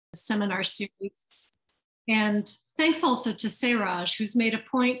seminar series. And thanks also to Seiraj, who's made a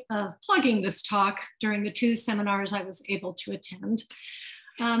point of plugging this talk during the 2 seminars I was able to attend.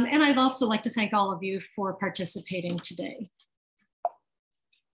 And I'd also like to thank all of you for participating today.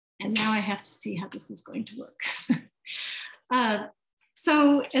 And now I have to see how this is going to work.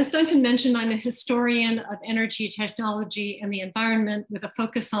 So as Duncan mentioned, I'm a historian of energy, technology, and the environment with a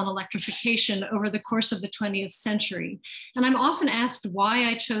focus on electrification over the course of the 20th century. And I'm often asked why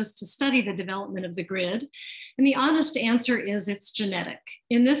I chose to study the development of the grid. And the honest answer is it's genetic.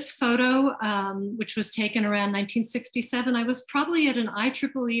 In this photo, which was taken around 1967, I was probably at an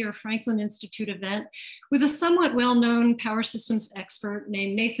IEEE or Franklin Institute event with a somewhat well-known power systems expert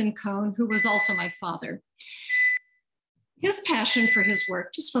named Nathan Cohn, who was also my father. His passion for his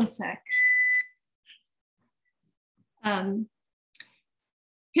work, just one sec.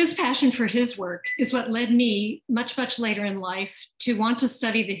 His passion for his work is what led me much, much later in life to want to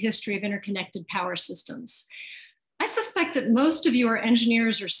study the history of interconnected power systems. I suspect that most of you are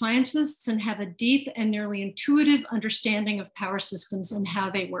engineers or scientists and have a deep and nearly intuitive understanding of power systems and how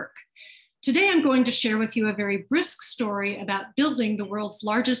they work. Today, I'm going to share with you a very brisk story about building the world's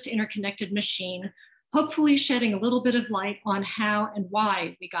largest interconnected machine, hopefully shedding a little bit of light on how and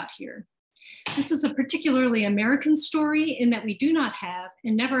why we got here. This is a particularly American story in that we do not have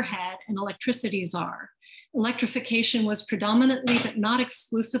and never had an electricity czar. Electrification was predominantly, but not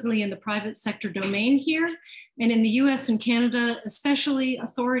exclusively, in the private sector domain here. And in the US and Canada, especially,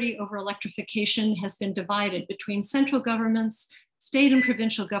 authority over electrification has been divided between central governments, state and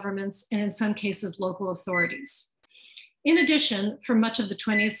provincial governments, and in some cases, local authorities. In addition, for much of the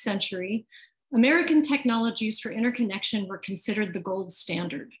 20th century, American technologies for interconnection were considered the gold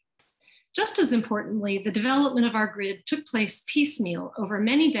standard. Just as importantly, the development of our grid took place piecemeal over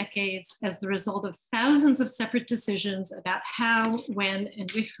many decades as the result of thousands of separate decisions about how, when,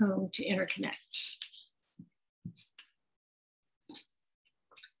 and with whom to interconnect.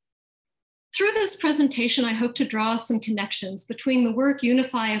 Through this presentation, I hope to draw some connections between the work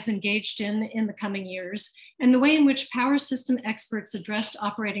UNIFI is engaged in the coming years and the way in which power system experts addressed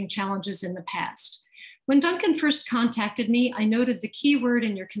operating challenges in the past. When Duncan first contacted me, I noted the key word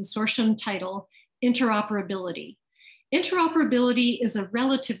in your consortium title, interoperability. Interoperability is a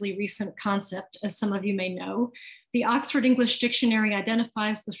relatively recent concept, as some of you may know. The Oxford English Dictionary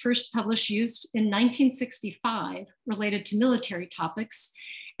identifies the first published use in 1965 related to military topics,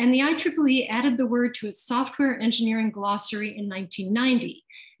 and the IEEE added the word to its software engineering glossary in 1990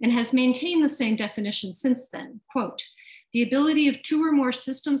 and has maintained the same definition since then. Quote, the ability of 2 or more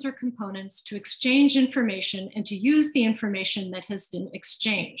systems or components to exchange information and to use the information that has been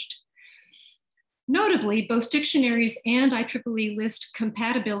exchanged. Notably, both dictionaries and IEEE list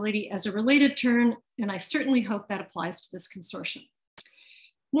compatibility as a related term, and I certainly hope that applies to this consortium.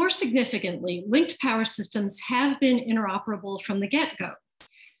 More significantly, linked power systems have been interoperable from the get-go.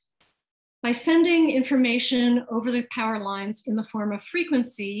 By sending information over the power lines in the form of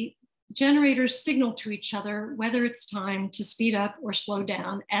frequency, generators signal to each other whether it's time to speed up or slow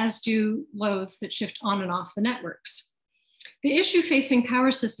down, as do loads that shift on and off the networks. The issue facing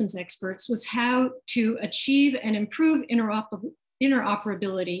power systems experts was how to achieve and improve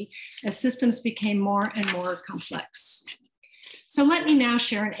interoperability as systems became more and more complex. So let me now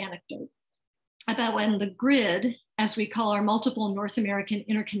share an anecdote about when the grid, as we call our multiple North American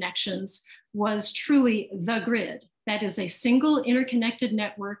interconnections, was truly the grid. That is a single interconnected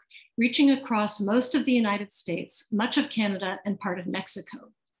network reaching across most of the United States, much of Canada, and part of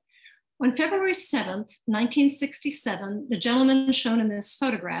Mexico. On February 7th, 1967, the gentleman shown in this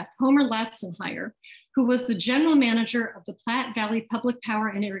photograph, Homer Latzenheier, who was the general manager of the Platte Valley Public Power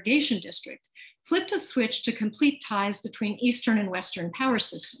and Irrigation District, flipped a switch to complete ties between Eastern and Western power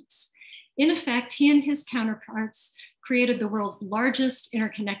systems. In effect, he and his counterparts created the world's largest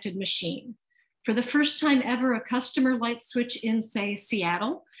interconnected machine. For the first time ever, a customer light switch in, say,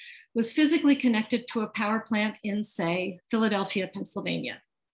 Seattle was physically connected to a power plant in, say, Philadelphia, Pennsylvania.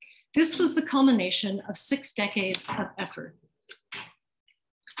 This was the culmination of 6 decades of effort.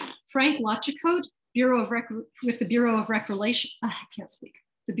 Frank Lochicote, with the Bureau of Reclamation,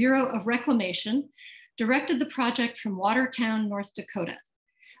 directed the project from Watertown, North Dakota.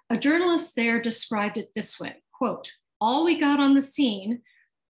 A journalist there described it this way, quote, all we got on film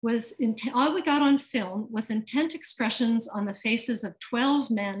was intent expressions on the faces of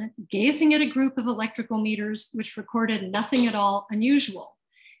 12 men gazing at a group of electrical meters which recorded nothing at all unusual,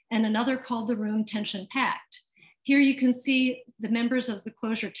 and another called the room tension-packed. Here you can see the members of the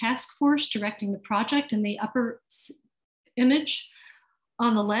closure task force directing the project in the upper image.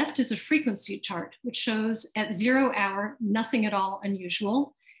 On the left is a frequency chart, which shows at 0 hour, nothing at all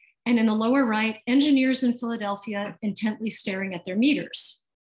unusual. And in the lower right, engineers in Philadelphia intently staring at their meters.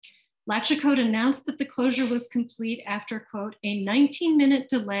 Latchicode announced that the closure was complete after, quote, a 19-minute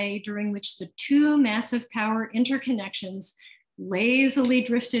delay during which the two massive power interconnections lazily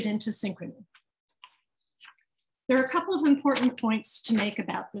drifted into synchrony. There are a couple of important points to make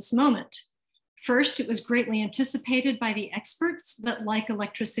about this moment. First, it was greatly anticipated by the experts, but like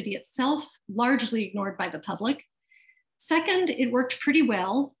electricity itself, largely ignored by the public. Second, it worked pretty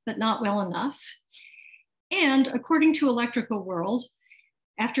well, but not well enough. And according to Electrical World,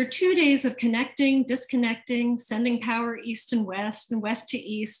 after 2 days of connecting, disconnecting, sending power east and west to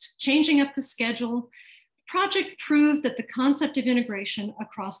east, changing up the schedule, the project proved that the concept of integration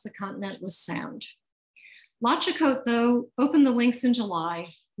across the continent was sound. Latchicode, though, opened the links in July,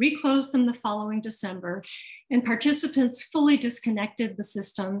 reclosed them the following December, and participants fully disconnected the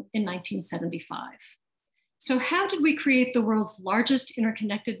system in 1975. So how did we create the world's largest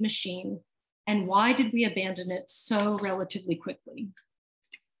interconnected machine, and why did we abandon it so relatively quickly?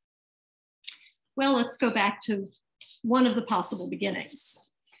 Well, let's go back to one of the possible beginnings.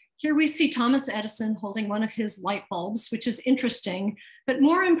 Here we see Thomas Edison holding one of his light bulbs, which is interesting, but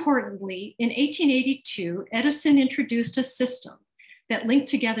more importantly, in 1882, Edison introduced a system that linked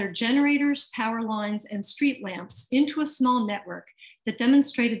together generators, power lines, and street lamps into a small network that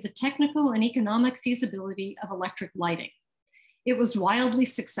demonstrated the technical and economic feasibility of electric lighting. It was wildly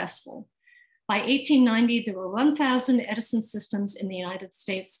successful. By 1890, there were 1,000 Edison systems in the United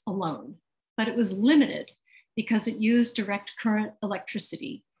States alone, but it was limited because it used direct current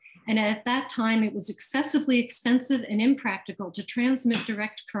electricity. And at that time, it was excessively expensive and impractical to transmit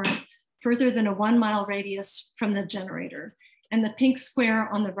direct current further than a 1-mile radius from the generator. And the pink square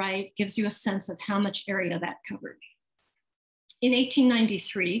on the right gives you a sense of how much area that covered. In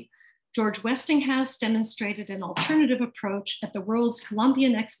 1893, George Westinghouse demonstrated an alternative approach at the World's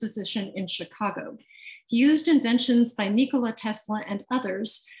Columbian Exposition in Chicago. He used inventions by Nikola Tesla and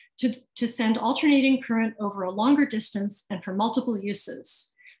others to send alternating current over a longer distance and for multiple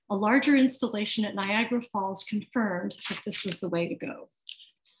uses. A larger installation at Niagara Falls confirmed that this was the way to go.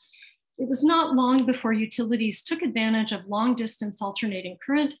 It was not long before utilities took advantage of long distance alternating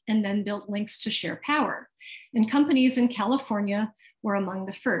current and then built links to share power. And companies in California were among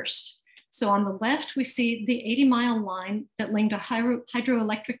the first. So on the left, we see the 80-mile line that linked a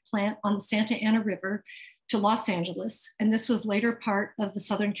hydroelectric plant on the Santa Ana River to Los Angeles. And this was later part of the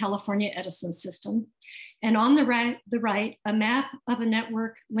Southern California Edison system. And on the right, a map of a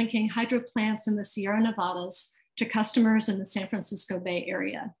network linking hydro plants in the Sierra Nevadas to customers in the San Francisco Bay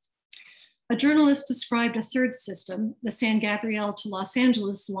Area. A journalist described a third system, the San Gabriel to Los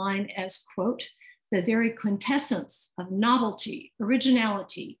Angeles line, as, quote, the very quintessence of novelty,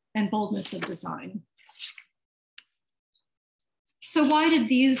 originality, and boldness of design. So why did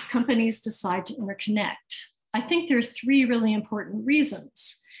these companies decide to interconnect? I think there are three really important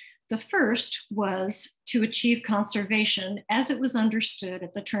reasons. The first was to achieve conservation as it was understood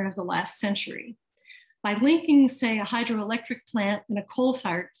at the turn of the last century. By linking, say, a hydroelectric plant and a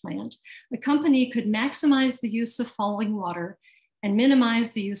coal-fired plant, the company could maximize the use of falling water and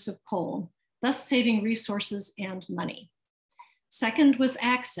minimize the use of coal, thus saving resources and money. Second was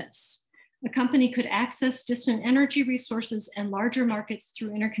access. The company could access distant energy resources and larger markets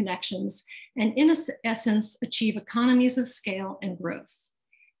through interconnections, and in essence, achieve economies of scale and growth.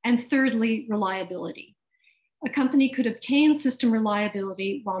 And thirdly, reliability. A company could obtain system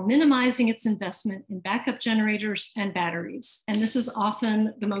reliability while minimizing its investment in backup generators and batteries. And this is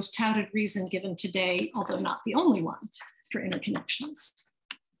often the most touted reason given today, although not the only one, for interconnections.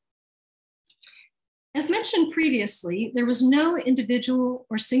 As mentioned previously, there was no individual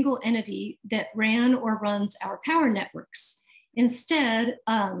or single entity that ran or runs our power networks. Instead,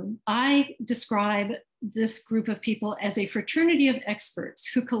 I describe this group of people as a fraternity of experts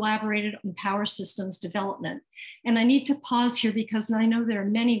who collaborated on power systems development. And I need to pause here because I know there are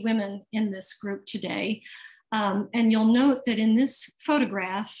many women in this group today. And you'll note that in this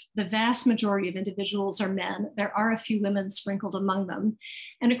photograph, the vast majority of individuals are men. There are a few women sprinkled among them.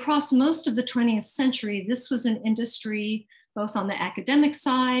 And across most of the 20th century, this was an industry both on the academic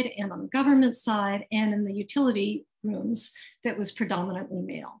side and on the government side and in the utility rooms that was predominantly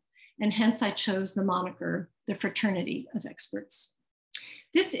male. And hence I chose the moniker, the fraternity of experts.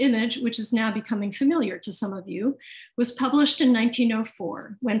 This image, which is now becoming familiar to some of you, was published in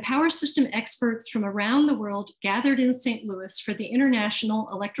 1904 when power system experts from around the world gathered in St. Louis for the International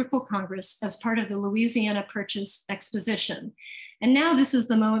Electrical Congress as part of the Louisiana Purchase Exposition. And now this is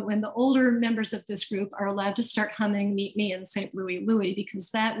the moment when the older members of this group are allowed to start humming Meet Me in St. Louis, Louis, because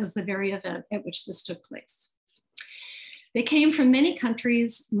that was the very event at which this took place. They came from many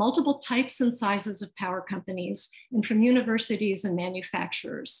countries, multiple types and sizes of power companies, and from universities and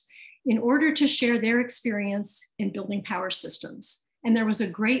manufacturers in order to share their experience in building power systems. And there was a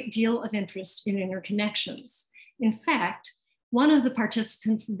great deal of interest in interconnections. In fact, one of the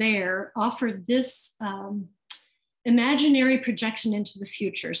participants there offered this imaginary projection into the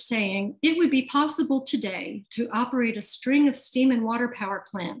future, saying it would be possible today to operate a string of steam and water power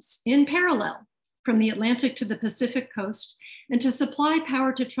plants in parallel from the Atlantic to the Pacific coast, and to supply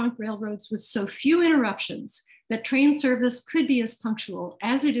power to trunk railroads with so few interruptions that train service could be as punctual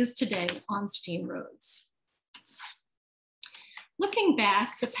as it is today on steam roads. Looking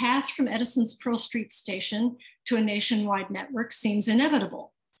back, the path from Edison's Pearl Street station to a nationwide network seems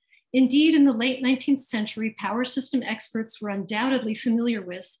inevitable. Indeed, in the late 19th century, power system experts were undoubtedly familiar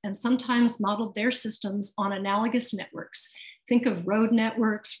with and sometimes modeled their systems on analogous networks. Think of road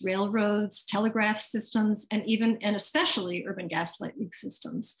networks, railroads, telegraph systems, and especially urban gas lighting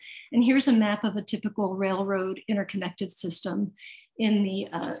systems. And here's a map of a typical railroad interconnected system in the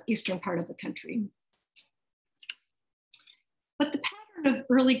eastern part of the country. But the pattern of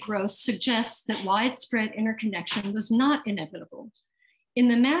early growth suggests that widespread interconnection was not inevitable. In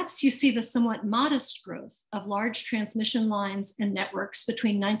the maps, you see the somewhat modest growth of large transmission lines and networks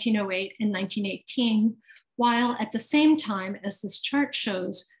between 1908 and 1918, while at the same time, as this chart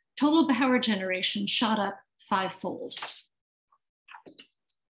shows, total power generation shot up fivefold.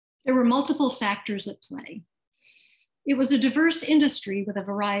 There were multiple factors at play. It was a diverse industry with a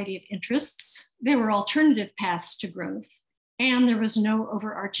variety of interests. There were alternative paths to growth, and there was no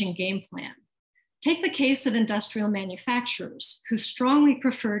overarching game plan. Take the case of industrial manufacturers who strongly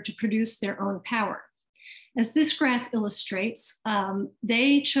preferred to produce their own power. As this graph illustrates,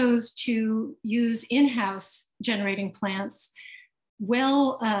 they chose to use in-house generating plants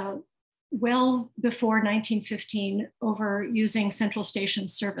well before 1915 over using central station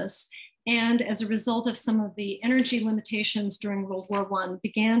service. And as a result of some of the energy limitations during World War I,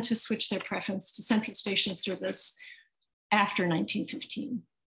 began to switch their preference to central station service after 1915.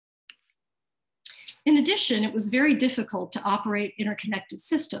 In addition, it was very difficult to operate interconnected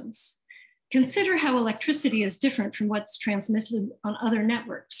systems. Consider how electricity is different from what's transmitted on other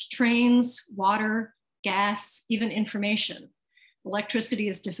networks: trains, water, gas, even information. Electricity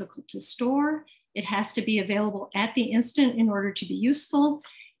is difficult to store. It has to be available at the instant in order to be useful,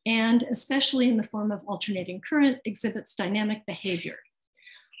 and especially in the form of alternating current, exhibits dynamic behavior.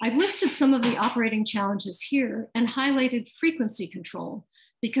 I've listed some of the operating challenges here and highlighted frequency control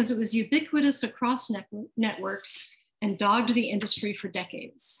because it was ubiquitous across networks and dogged the industry for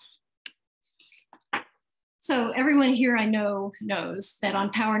decades. So everyone here I know knows that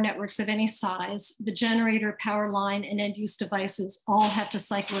on power networks of any size, the generator, power line, and end-use devices all have to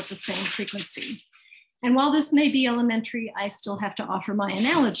cycle at the same frequency. And while this may be elementary, I still have to offer my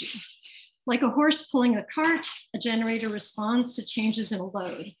analogy. Like a horse pulling a cart, a generator responds to changes in a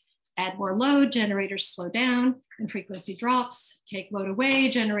load. Add more load, generators slow down and frequency drops. Take load away,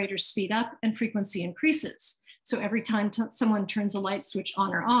 generators speed up and frequency increases. So every time someone turns a light switch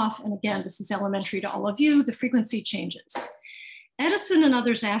on or off, and again, this is elementary to all of you, the frequency changes. Edison and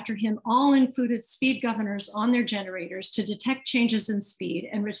others after him all included speed governors on their generators to detect changes in speed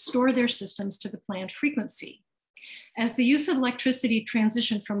and restore their systems to the planned frequency. As the use of electricity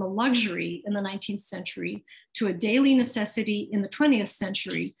transitioned from a luxury in the 19th century to a daily necessity in the 20th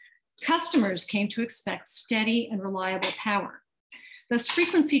century, customers came to expect steady and reliable power. Thus,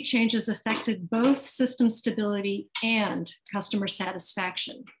 frequency changes affected both system stability and customer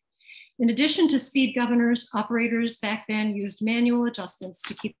satisfaction. In addition to speed governors, operators back then used manual adjustments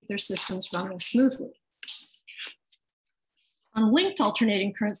to keep their systems running smoothly. On linked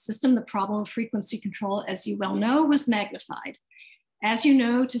alternating current system, the problem of frequency control, as you well know, was magnified. As you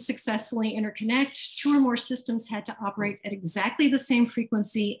know, to successfully interconnect, two or more systems had to operate at exactly the same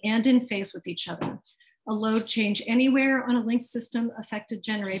frequency and in phase with each other. A load change anywhere on a linked system affected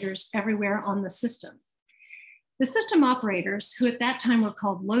generators everywhere on the system. The system operators, who at that time were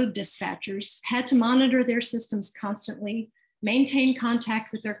called load dispatchers, had to monitor their systems constantly, maintain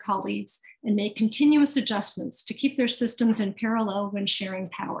contact with their colleagues, and make continuous adjustments to keep their systems in parallel when sharing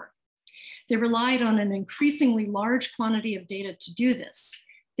power. They relied on an increasingly large quantity of data to do this: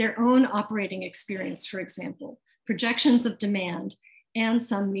 their own operating experience, for example, projections of demand, and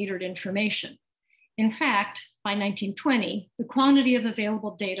some metered information. In fact, by 1920, the quantity of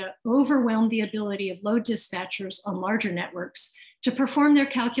available data overwhelmed the ability of load dispatchers on larger networks to perform their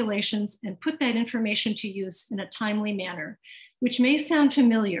calculations and put that information to use in a timely manner, which may sound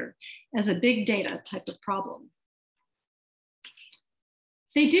familiar as a big data type of problem.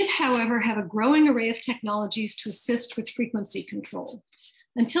 They did, however, have a growing array of technologies to assist with frequency control.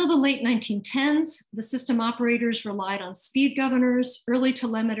 Until the late 1910s, the system operators relied on speed governors, early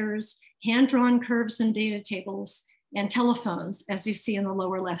telemeters, hand-drawn curves and data tables, and telephones, as you see in the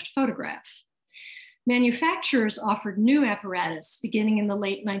lower left photograph. Manufacturers offered new apparatus beginning in the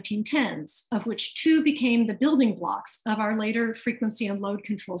late 1910s, of which two became the building blocks of our later frequency and load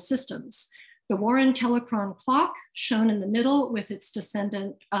control systems. The Warren Telechron clock, shown in the middle with its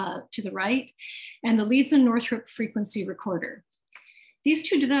descendant to the right, and the Leeds and Northrop frequency recorder. These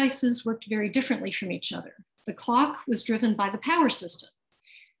two devices worked very differently from each other. The clock was driven by the power system.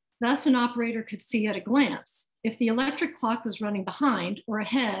 Thus, an operator could see at a glance if the electric clock was running behind or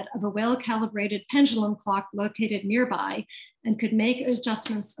ahead of a well-calibrated pendulum clock located nearby and could make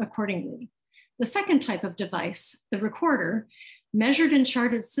adjustments accordingly. The second type of device, the recorder, measured and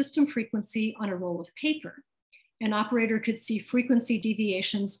charted system frequency on a roll of paper. An operator could see frequency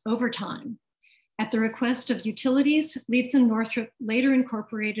deviations over time. At the request of utilities, Leeds and Northrop later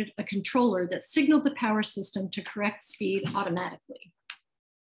incorporated a controller that signaled the power system to correct speed automatically.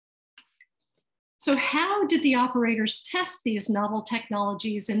 So how did the operators test these novel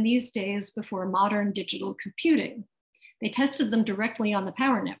technologies in these days before modern digital computing? They tested them directly on the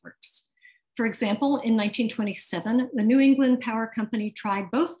power networks. For example, in 1927, the New England Power Company tried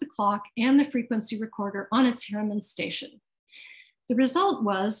both the clock and the frequency recorder on its Harriman station. The result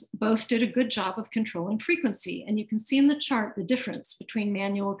was both did a good job of controlling frequency, and you can see in the chart the difference between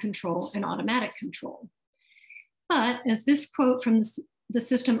manual control and automatic control. But as this quote from the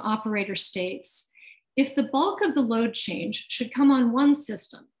system operator states, if the bulk of the load change should come on one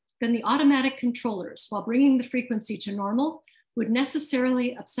system, then the automatic controllers, while bringing the frequency to normal, would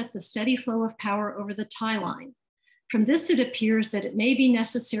necessarily upset the steady flow of power over the tie line. From this, it appears that it may be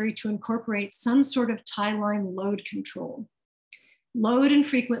necessary to incorporate some sort of tie line load control. Load and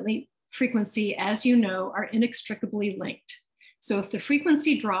frequency, as you know, are inextricably linked. So if the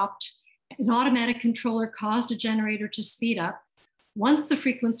frequency dropped, an automatic controller caused a generator to speed up. Once the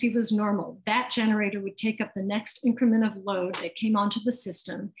frequency was normal, that generator would take up the next increment of load that came onto the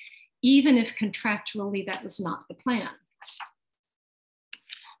system, even if contractually that was not the plan.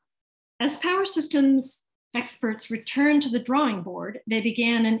 As power systems experts returned to the drawing board, they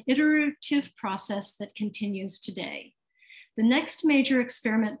began an iterative process that continues today. The next major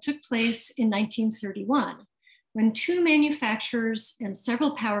experiment took place in 1931, when two manufacturers and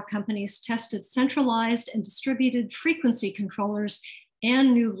several power companies tested centralized and distributed frequency controllers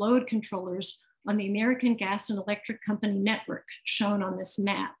and new load controllers on the American Gas and Electric Company network, shown on this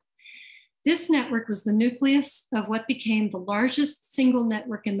map. This network was the nucleus of what became the largest single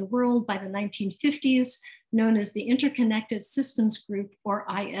network in the world by the 1950s, known as the Interconnected Systems Group, or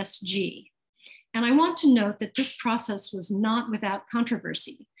ISG. And I want to note that this process was not without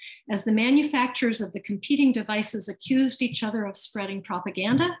controversy, as the manufacturers of the competing devices accused each other of spreading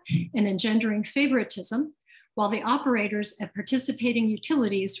propaganda and engendering favoritism, while the operators at participating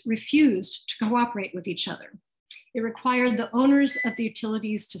utilities refused to cooperate with each other. It required the owners of the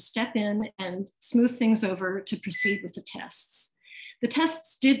utilities to step in and smooth things over to proceed with the tests. The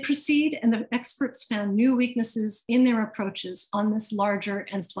tests did proceed, and the experts found new weaknesses in their approaches on this larger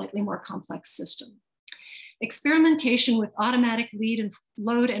and slightly more complex system. Experimentation with automatic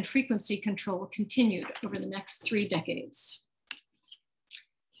load and frequency control continued over the next 3 decades.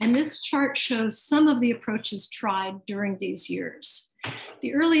 And this chart shows some of the approaches tried during these years.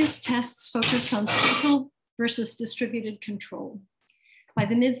 The earliest tests focused on central versus distributed control. By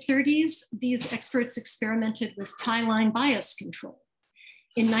the mid-30s, these experts experimented with tie line bias control.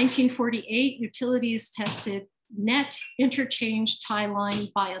 In 1948, utilities tested net interchange tie line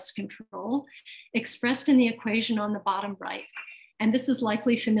bias control, expressed in the equation on the bottom right. And this is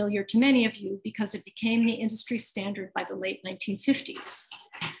likely familiar to many of you because it became the industry standard by the late 1950s.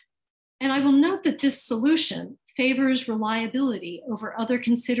 And I will note that this solution favors reliability over other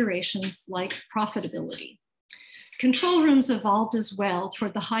considerations like profitability. Control rooms evolved as well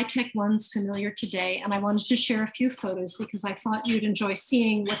toward the high-tech ones familiar today, and I wanted to share a few photos because I thought you'd enjoy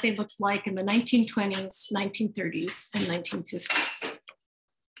seeing what they looked like in the 1920s, 1930s, and 1950s.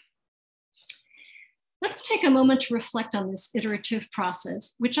 Let's take a moment to reflect on this iterative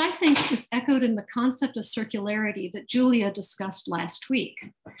process, which I think is echoed in the concept of circularity that Julia discussed last week.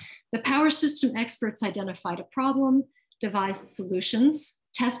 The power system experts identified a problem, devised solutions,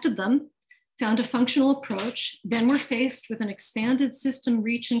 tested them, found a functional approach, then were faced with an expanded system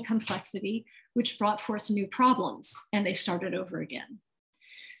reach and complexity, which brought forth new problems, and they started over again.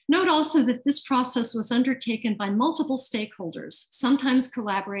 Note also that this process was undertaken by multiple stakeholders, sometimes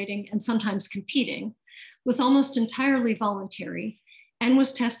collaborating and sometimes competing, was almost entirely voluntary, and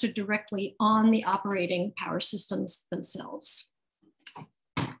was tested directly on the operating power systems themselves.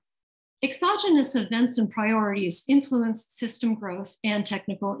 Exogenous events and priorities influenced system growth and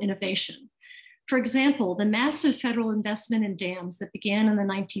technical innovation. For example, the massive federal investment in dams that began in the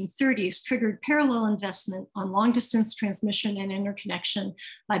 1930s triggered parallel investment on long-distance transmission and interconnection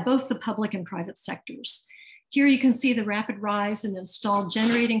by both the public and private sectors. Here you can see the rapid rise in installed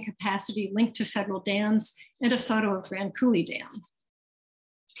generating capacity linked to federal dams and a photo of Grand Coulee Dam.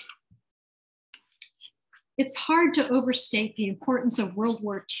 It's hard to overstate the importance of World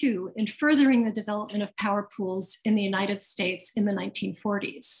War II in furthering the development of power pools in the United States in the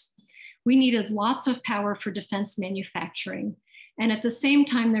 1940s. We needed lots of power for defense manufacturing, and at the same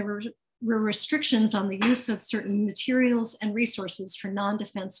time, there were restrictions on the use of certain materials and resources for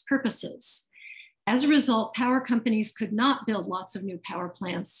non-defense purposes. As a result, power companies could not build lots of new power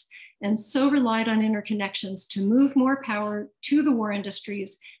plants, and so relied on interconnections to move more power to the war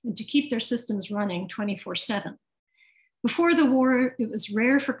industries and to keep their systems running 24/7. Before the war, it was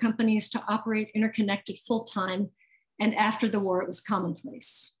rare for companies to operate interconnected full-time, and after the war, it was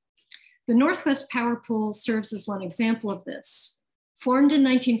commonplace. The Northwest Power Pool serves as one example of this. Formed in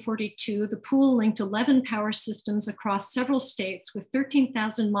 1942, the pool linked 11 power systems across several states with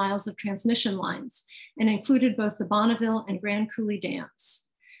 13,000 miles of transmission lines and included both the Bonneville and Grand Coulee dams.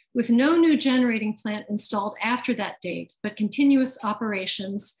 With no new generating plant installed after that date, but continuous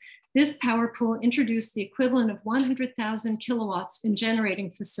operations, this power pool introduced the equivalent of 100,000 kilowatts in generating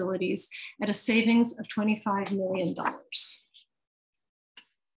facilities at a savings of $25 million.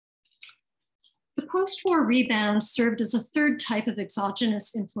 The post-war rebound served as a third type of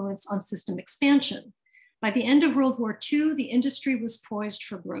exogenous influence on system expansion. By the end of World War II, the industry was poised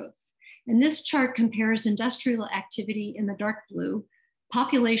for growth. And this chart compares industrial activity in the dark blue,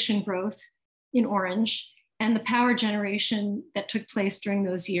 population growth in orange, and the power generation that took place during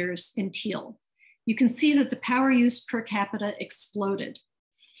those years in teal. You can see that the power use per capita exploded.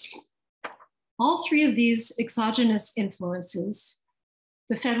 All three of these exogenous influences,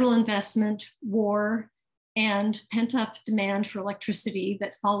 the federal investment, war, and pent-up demand for electricity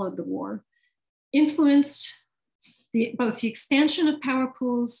that followed the war, influenced both the expansion of power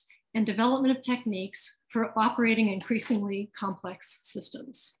pools and development of techniques for operating increasingly complex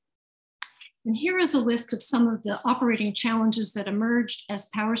systems. And here is a list of some of the operating challenges that emerged as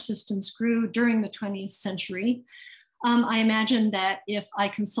power systems grew during the 20th century. I imagine that if I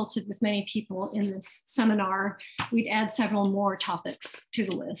consulted with many people in this seminar, we'd add several more topics to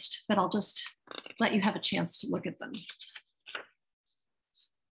the list, but I'll just let you have a chance to look at them.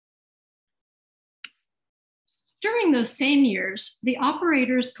 During those same years, the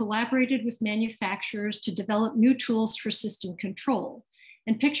operators collaborated with manufacturers to develop new tools for system control.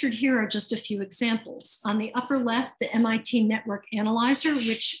 And pictured here are just a few examples. On the upper left, the MIT Network Analyzer,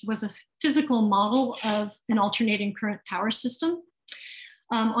 which was a physical model of an alternating current power system.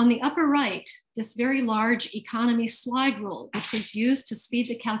 On the upper right, this very large economy slide rule, which was used to speed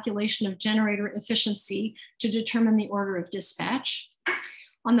the calculation of generator efficiency to determine the order of dispatch.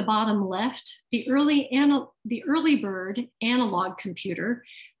 On the bottom left, the early bird analog computer,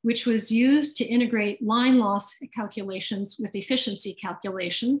 which was used to integrate line loss calculations with efficiency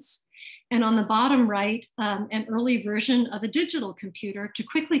calculations. And on the bottom right, an early version of a digital computer to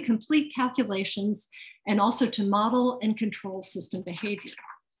quickly complete calculations and also to model and control system behavior.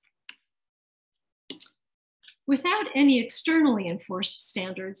 Without any externally enforced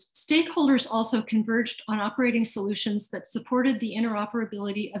standards, stakeholders also converged on operating solutions that supported the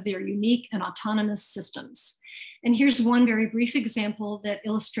interoperability of their unique and autonomous systems. And here's one very brief example that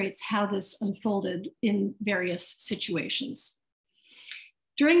illustrates how this unfolded in various situations.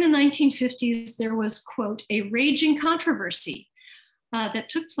 During the 1950s, there was, quote, a raging controversy that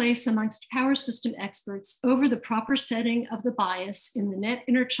took place amongst power system experts over the proper setting of the bias in the net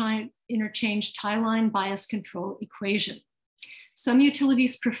interchange tie-line bias control equation. Some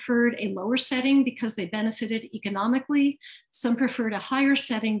utilities preferred a lower setting because they benefited economically. Some preferred a higher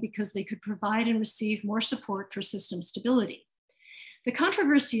setting because they could provide and receive more support for system stability. The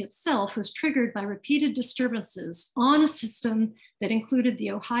controversy itself was triggered by repeated disturbances on a system that included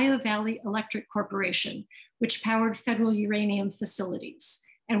the Ohio Valley Electric Corporation, which powered federal uranium facilities.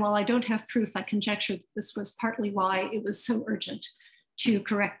 And while I don't have proof, I conjecture that this was partly why it was so urgent to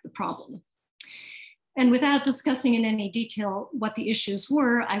correct the problem. And without discussing in any detail what the issues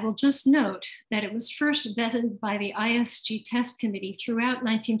were, I will just note that it was first vetted by the ISG test committee throughout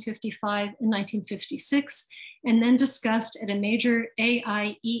 1955 and 1956, and then discussed at a major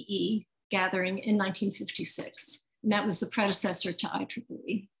AIEE gathering in 1956. And that was the predecessor to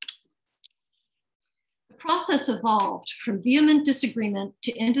IEEE. The process evolved from vehement disagreement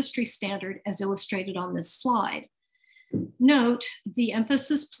to industry standard as illustrated on this slide. Note the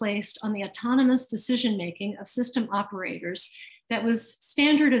emphasis placed on the autonomous decision-making of system operators that was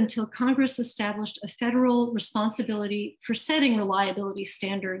standard until Congress established a federal responsibility for setting reliability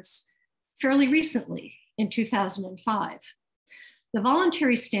standards fairly recently in 2005. The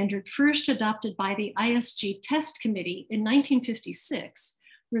voluntary standard, first adopted by the ISG Test Committee in 1956,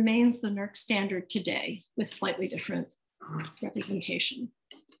 remains the NERC standard today with slightly different representation.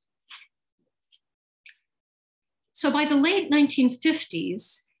 So by the late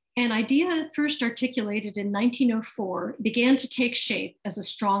 1950s, an idea first articulated in 1904 began to take shape as a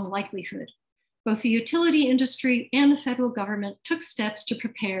strong likelihood. Both the utility industry and the federal government took steps to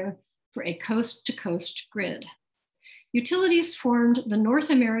prepare for a coast-to-coast grid. Utilities formed the North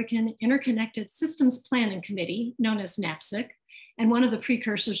American Interconnected Systems Planning Committee, known as NAPSIC, and one of the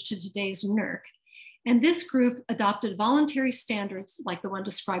precursors to today's NERC. And this group adopted voluntary standards, like the one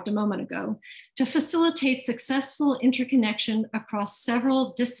described a moment ago, to facilitate successful interconnection across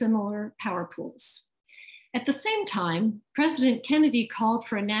several dissimilar power pools. At the same time, President Kennedy called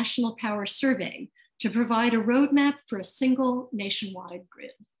for a national power survey to provide a roadmap for a single nationwide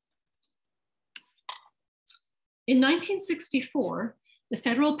grid. In 1964, the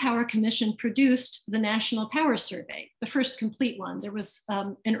Federal Power Commission produced the National Power Survey, the first complete one. There was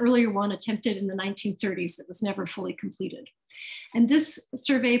an earlier one attempted in the 1930s that was never fully completed. And this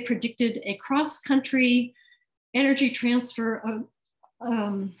survey predicted a cross-country energy transfer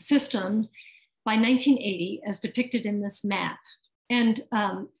system by 1980, as depicted in this map. And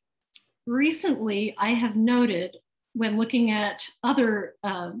recently, I have noted, when looking at other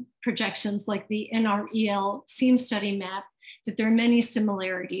projections like the NREL SEAM study map, that there are many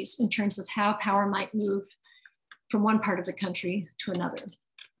similarities in terms of how power might move from one part of the country to another.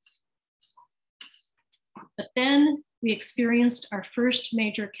 But then we experienced our first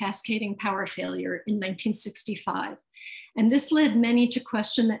major cascading power failure in 1965. And this led many to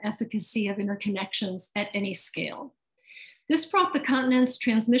question the efficacy of interconnections at any scale. This brought the continent's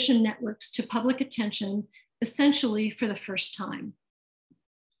transmission networks to public attention essentially for the first time.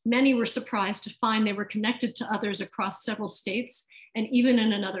 Many were surprised to find they were connected to others across several states and even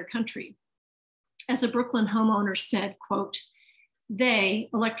in another country. As a Brooklyn homeowner said, quote, "They,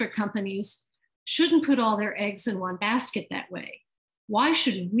 electric companies, shouldn't put all their eggs in one basket that way. Why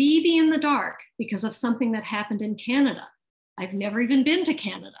should we be in the dark because of something that happened in Canada? I've never even been to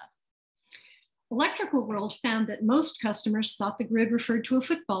Canada." Electrical World found that most customers thought the grid referred to a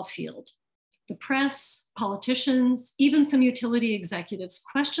football field. The press, politicians, even some utility executives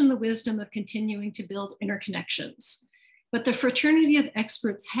questioned the wisdom of continuing to build interconnections. But the fraternity of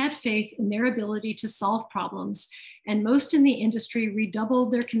experts had faith in their ability to solve problems, and most in the industry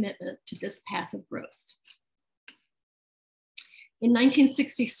redoubled their commitment to this path of growth. In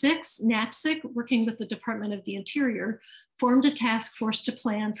 1966, NAPSIC, working with the Department of the Interior, formed a task force to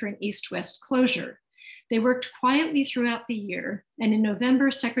plan for an east-west closure. They worked quietly throughout the year, and in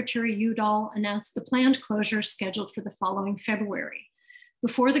November, Secretary Udall announced the planned closure scheduled for the following February.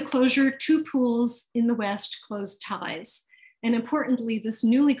 Before the closure, 2 pools in the West closed ties. And importantly, this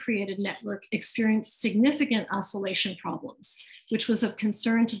newly created network experienced significant oscillation problems, which was of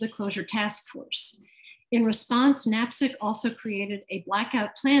concern to the closure task force. In response, NAPSIC also created a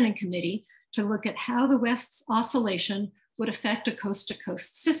blackout planning committee to look at how the West's oscillation would affect a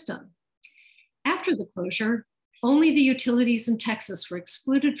coast-to-coast system. After the closure, only the utilities in Texas were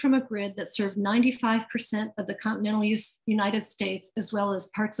excluded from a grid that served 95% of the continental United States, as well as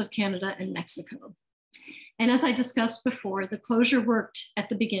parts of Canada and Mexico. And as I discussed before, the closure worked at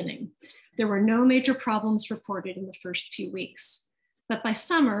the beginning. There were no major problems reported in the first few weeks. But by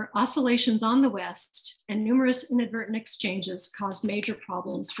summer, oscillations on the West and numerous inadvertent exchanges caused major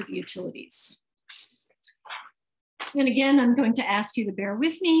problems for the utilities. And again, I'm going to ask you to bear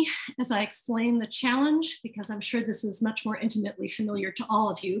with me as I explain the challenge, because I'm sure this is much more intimately familiar to all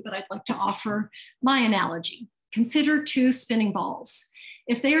of you, but I'd like to offer my analogy. Consider 2 spinning balls.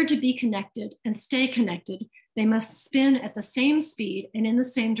 If they are to be connected and stay connected, they must spin at the same speed and in the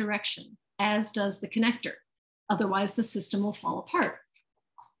same direction, as does the connector. Otherwise, the system will fall apart.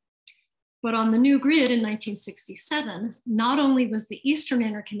 But on the new grid in 1967, not only was the Eastern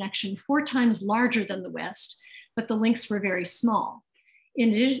interconnection 4 times larger than the West, but the links were very small.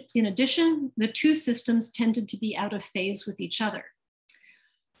 In addition, the 2 systems tended to be out of phase with each other.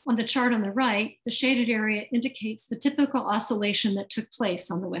 On the chart on the right, the shaded area indicates the typical oscillation that took place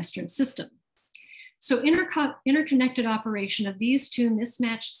on the Western system. So interconnected operation of these 2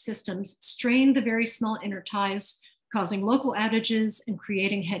 mismatched systems strained the very small interties, causing local outages and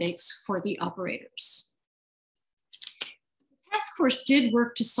creating headaches for the operators. task force did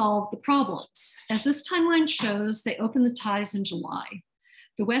work to solve the problems. As this timeline shows, they opened the ties in July.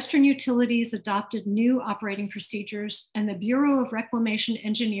 The Western utilities adopted new operating procedures, and the Bureau of Reclamation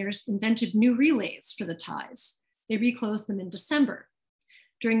engineers invented new relays for the ties. They reclosed them in December.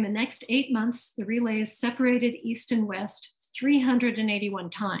 During the next 8 months, the relays separated east and west 381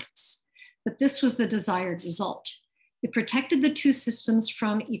 times, but this was the desired result. It protected the two systems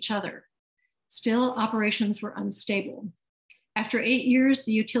from each other. Still, operations were unstable. After 8 years,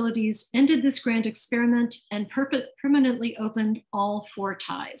 the utilities ended this grand experiment and permanently opened all 4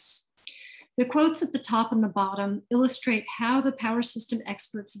 ties. The quotes at the top and the bottom illustrate how the power system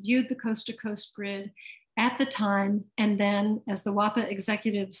experts viewed the coast-to-coast grid at the time, and then, as the WAPA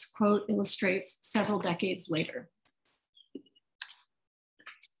executive's quote illustrates, several decades later.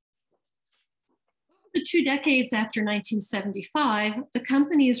 The 2 decades after 1975, the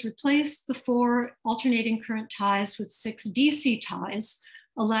companies replaced the 4 alternating current ties with 6 DC ties,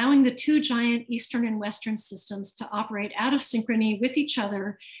 allowing the 2 giant Eastern and Western systems to operate out of synchrony with each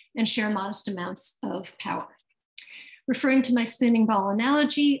other and share modest amounts of power. Referring to my spinning ball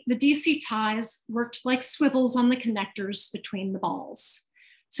analogy, the DC ties worked like swivels on the connectors between the balls.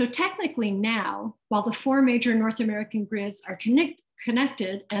 So technically now, while the 4 major North American grids are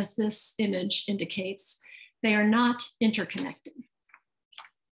connected, as this image indicates, they are not interconnected.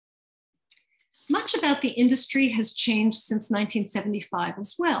 Much about the industry has changed since 1975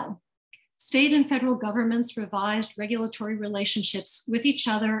 as well. State and federal governments revised regulatory relationships with each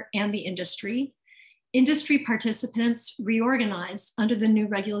other and the industry. Industry participants reorganized under the new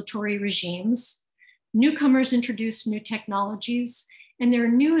regulatory regimes. Newcomers introduced new technologies, and there are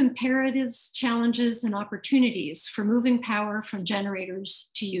new imperatives, challenges, and opportunities for moving power from generators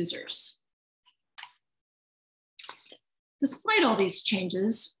to users. Despite all these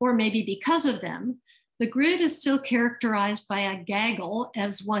changes, or maybe because of them, the grid is still characterized by a gaggle,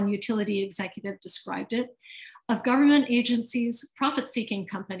 as one utility executive described it, of government agencies, profit-seeking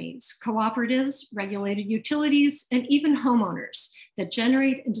companies, cooperatives, regulated utilities, and even homeowners that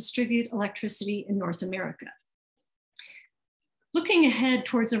generate and distribute electricity in North America. Looking ahead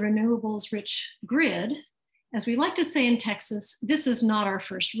towards a renewables-rich grid, as we like to say in Texas, this is not our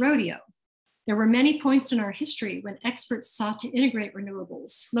first rodeo. There were many points in our history when experts sought to integrate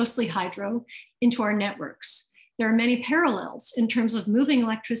renewables, mostly hydro, into our networks. There are many parallels in terms of moving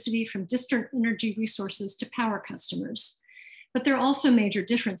electricity from distant energy resources to power customers. But there are also major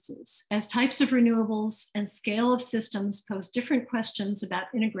differences, as types of renewables and scale of systems pose different questions about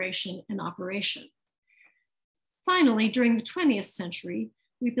integration and operation. Finally, during the 20th century,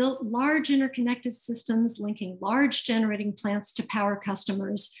 we built large interconnected systems linking large generating plants to power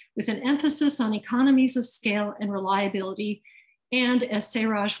customers with an emphasis on economies of scale and reliability, and, as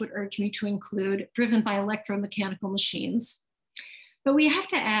Seiraj would urge me to include, driven by electromechanical machines. But we have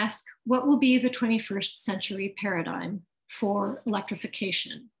to ask, what will be the 21st century paradigm for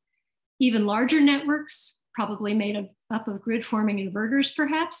electrification? Even larger networks, probably made up of grid-forming inverters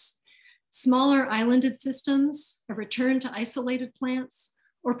perhaps, smaller islanded systems, a return to isolated plants,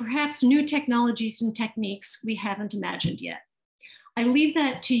 or perhaps new technologies and techniques we haven't imagined yet. I leave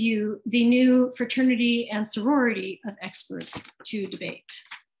that to you, the new fraternity and sorority of experts, to debate.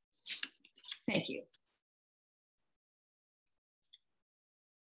 Thank you.